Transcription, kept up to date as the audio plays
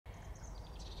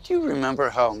Do you remember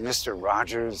how Mr.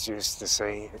 Rogers used to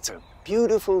say, "It's a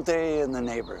beautiful day in the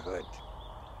neighborhood"?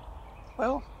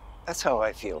 Well, that's how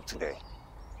I feel today.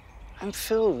 I'm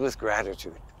filled with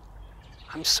gratitude.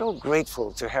 I'm so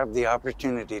grateful to have the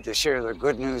opportunity to share the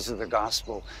good news of the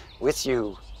gospel with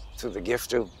you through the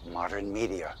gift of modern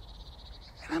media.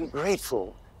 And I'm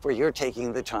grateful for your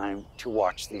taking the time to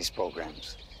watch these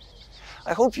programs.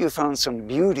 I hope you found some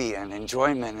beauty and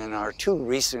enjoyment in our two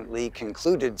recently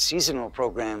concluded seasonal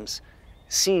programs,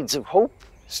 Seeds of Hope,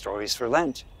 Stories for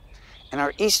Lent, and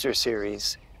our Easter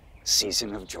series,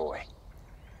 Season of Joy.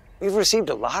 We've received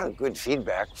a lot of good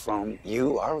feedback from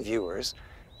you, our viewers,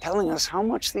 telling us how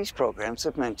much these programs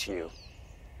have meant to you.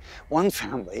 One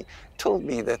family told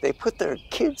me that they put their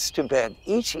kids to bed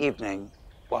each evening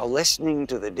while listening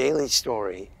to the daily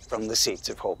story from the Seeds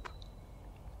of Hope.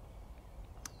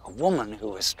 A woman who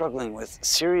was struggling with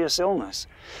serious illness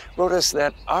wrote us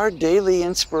that our daily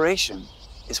inspiration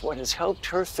is what has helped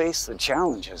her face the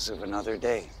challenges of another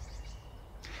day.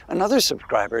 Another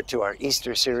subscriber to our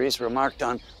Easter series remarked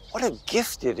on what a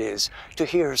gift it is to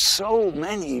hear so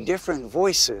many different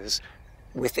voices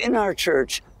within our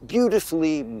church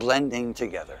beautifully blending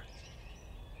together.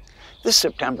 This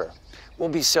September, we'll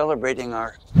be celebrating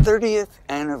our 30th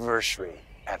anniversary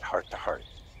at Heart to Heart.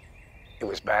 It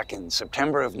was back in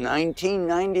September of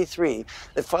 1993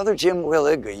 that Father Jim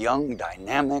Willig, a young,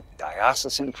 dynamic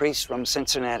diocesan priest from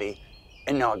Cincinnati,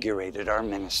 inaugurated our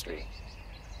ministry.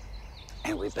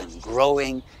 And we've been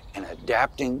growing and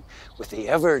adapting with the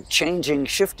ever-changing,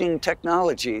 shifting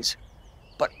technologies,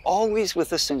 but always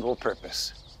with a single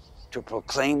purpose: to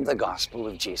proclaim the gospel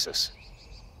of Jesus.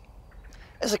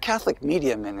 As a Catholic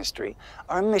media ministry,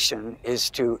 our mission is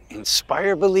to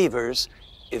inspire believers,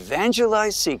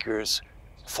 evangelize seekers,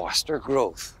 foster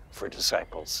growth for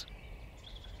disciples.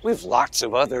 We've lots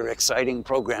of other exciting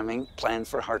programming planned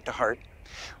for Heart to Heart.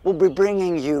 We'll be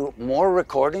bringing you more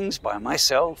recordings by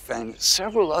myself and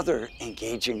several other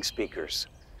engaging speakers.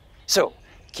 So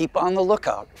keep on the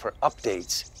lookout for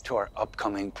updates to our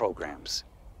upcoming programs.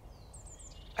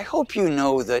 I hope you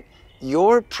know that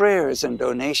your prayers and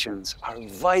donations are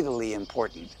vitally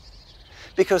important,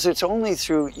 because it's only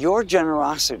through your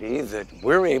generosity that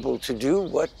we're able to do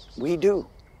what we do.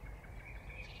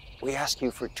 We ask you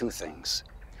for two things.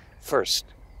 First,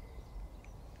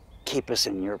 keep us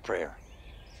in your prayer.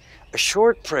 A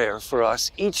short prayer for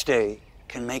us each day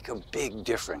can make a big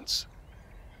difference.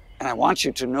 And I want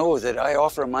you to know that I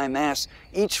offer my Mass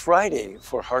each Friday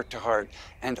for Heart to Heart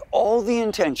and all the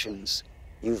intentions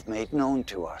you've made known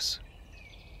to us.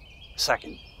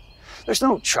 Second, there's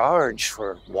no charge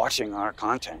for watching our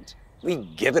content. We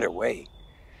give it away.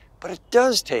 But it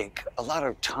does take a lot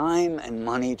of time and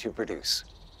money to produce.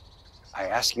 I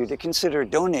ask you to consider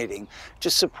donating to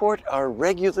support our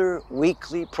regular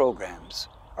weekly programs,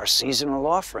 our seasonal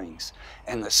offerings,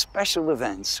 and the special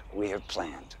events we have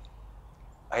planned.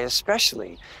 I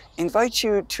especially invite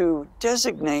you to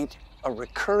designate a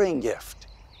recurring gift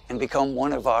and become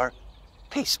one of our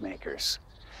Pacemakers.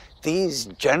 These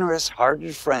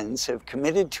generous-hearted friends have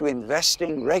committed to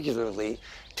investing regularly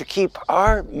to keep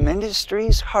our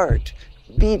ministry's heart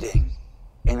beating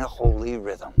in a holy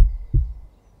rhythm.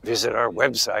 Visit our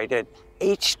website at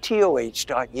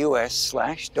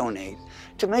htoh.us/donate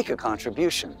to make a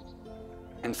contribution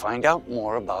and find out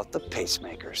more about the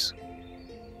Pacemakers.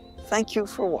 Thank you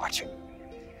for watching.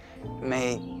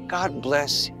 May God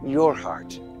bless your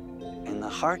heart and the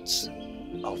hearts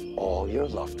of all your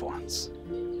loved ones.